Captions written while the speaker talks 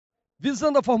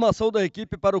Visando a formação da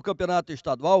equipe para o Campeonato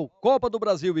Estadual, Copa do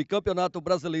Brasil e Campeonato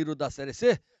Brasileiro da Série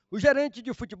C, o gerente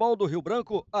de futebol do Rio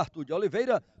Branco, Artur de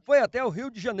Oliveira, foi até o Rio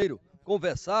de Janeiro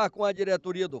conversar com a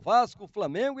diretoria do Vasco,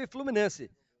 Flamengo e Fluminense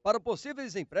para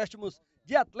possíveis empréstimos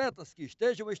de atletas que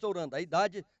estejam estourando a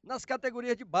idade nas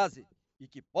categorias de base e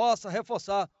que possa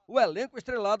reforçar o elenco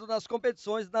estrelado nas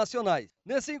competições nacionais.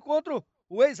 Nesse encontro,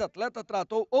 o ex-atleta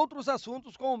tratou outros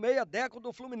assuntos com o meia Deco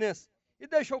do Fluminense e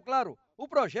deixou claro o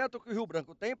projeto que o Rio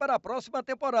Branco tem para a próxima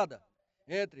temporada.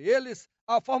 Entre eles,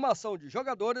 a formação de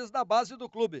jogadores da base do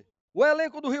clube. O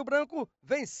elenco do Rio Branco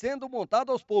vem sendo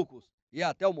montado aos poucos e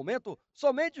até o momento,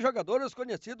 somente jogadores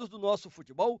conhecidos do nosso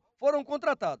futebol foram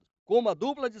contratados, como a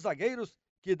dupla de zagueiros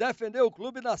que defendeu o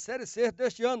clube na Série C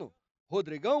deste ano,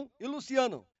 Rodrigão e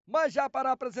Luciano. Mas já para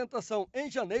a apresentação em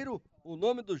janeiro, o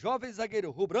nome do jovem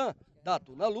zagueiro Rubran, da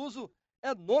Tuna Luso,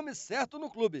 é nome certo no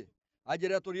clube. A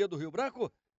diretoria do Rio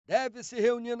Branco deve se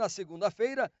reunir na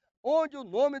segunda-feira, onde o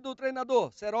nome do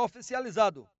treinador será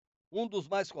oficializado. Um dos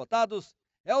mais cotados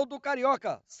é o do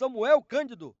carioca Samuel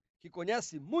Cândido, que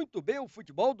conhece muito bem o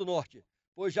futebol do Norte,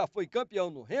 pois já foi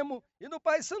campeão no Remo e no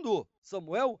Paysandu.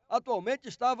 Samuel atualmente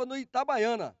estava no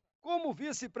Itabaiana. Como o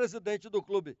vice-presidente do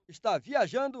clube está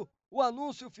viajando, o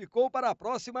anúncio ficou para a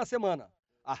próxima semana.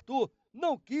 Artur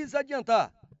não quis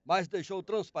adiantar, mas deixou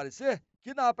transparecer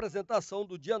que na apresentação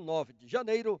do dia 9 de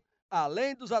janeiro,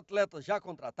 além dos atletas já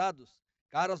contratados,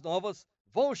 caras novas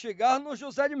vão chegar no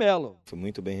José de Melo. Fui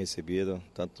muito bem recebido,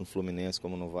 tanto no Fluminense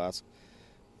como no Vasco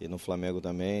e no Flamengo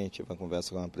também. Tive uma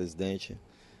conversa com a presidente,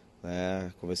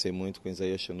 né? Conversei muito com o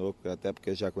Isaías Chinoco, até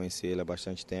porque já conheci ele há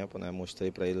bastante tempo, né?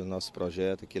 Mostrei para ele o nosso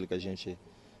projeto, aquilo que a gente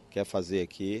quer fazer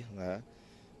aqui, né?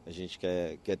 A gente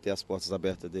quer ter as portas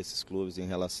abertas desses clubes em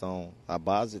relação à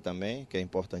base também, que é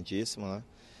importantíssima, né?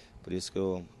 Por isso que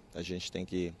a gente tem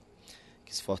que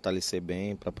se fortalecer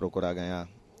bem para procurar ganhar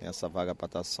essa vaga para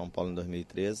estar São Paulo em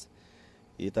 2013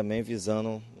 e também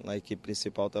visando na equipe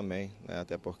principal também, né?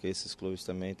 Até porque esses clubes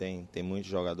também tem muitos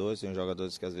jogadores, tem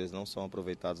jogadores que às vezes não são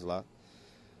aproveitados lá,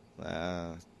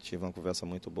 né? Tive uma conversa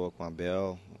muito boa com o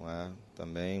Abel, né?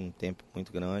 Também um tempo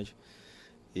muito grande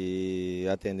e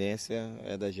a tendência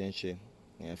é da gente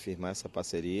firmar essa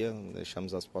parceria,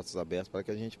 deixamos as portas abertas para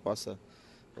que a gente possa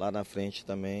lá na frente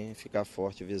também ficar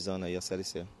forte visando aí a Série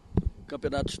C.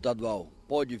 Campeonato estadual,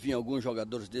 pode vir alguns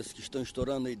jogadores desses que estão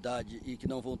estourando a idade e que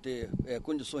não vão ter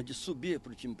condições de subir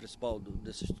para o time principal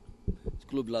desses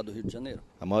clubes lá do Rio de Janeiro?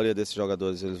 A maioria desses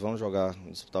jogadores eles vão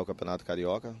disputar o Campeonato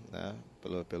Carioca, né,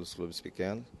 pelos clubes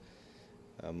pequenos,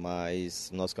 mas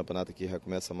nosso campeonato aqui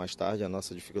recomeça mais tarde, a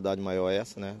nossa dificuldade maior é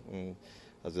essa, né?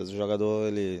 Às vezes o jogador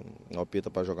ele opta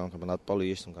para jogar um Campeonato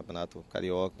Paulista, um Campeonato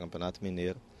Carioca, um Campeonato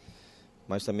Mineiro,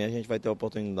 mas também a gente vai ter a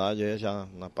oportunidade aí já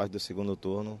na parte do segundo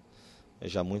turno,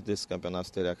 já muitos desses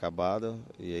campeonatos terem acabado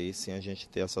e aí sim a gente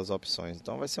ter essas opções.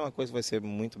 Então vai ser uma coisa que vai ser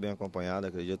muito bem acompanhada,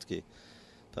 acredito que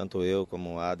tanto eu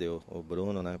como o Ade e o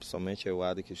Bruno, né, principalmente eu e o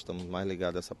Ade, que estamos mais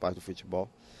ligados a essa parte do futebol,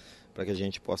 para que a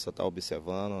gente possa estar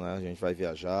observando, né, a gente vai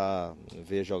viajar,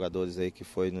 ver jogadores aí que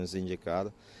foi nos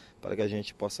indicado, para que a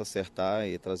gente possa acertar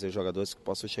e trazer jogadores que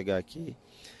possam chegar aqui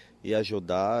e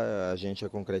ajudar a gente a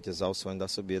concretizar o sonho da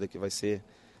subida, que vai ser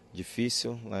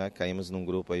difícil, né, caímos num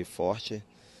grupo aí forte,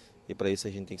 e para isso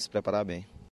a gente tem que se preparar bem.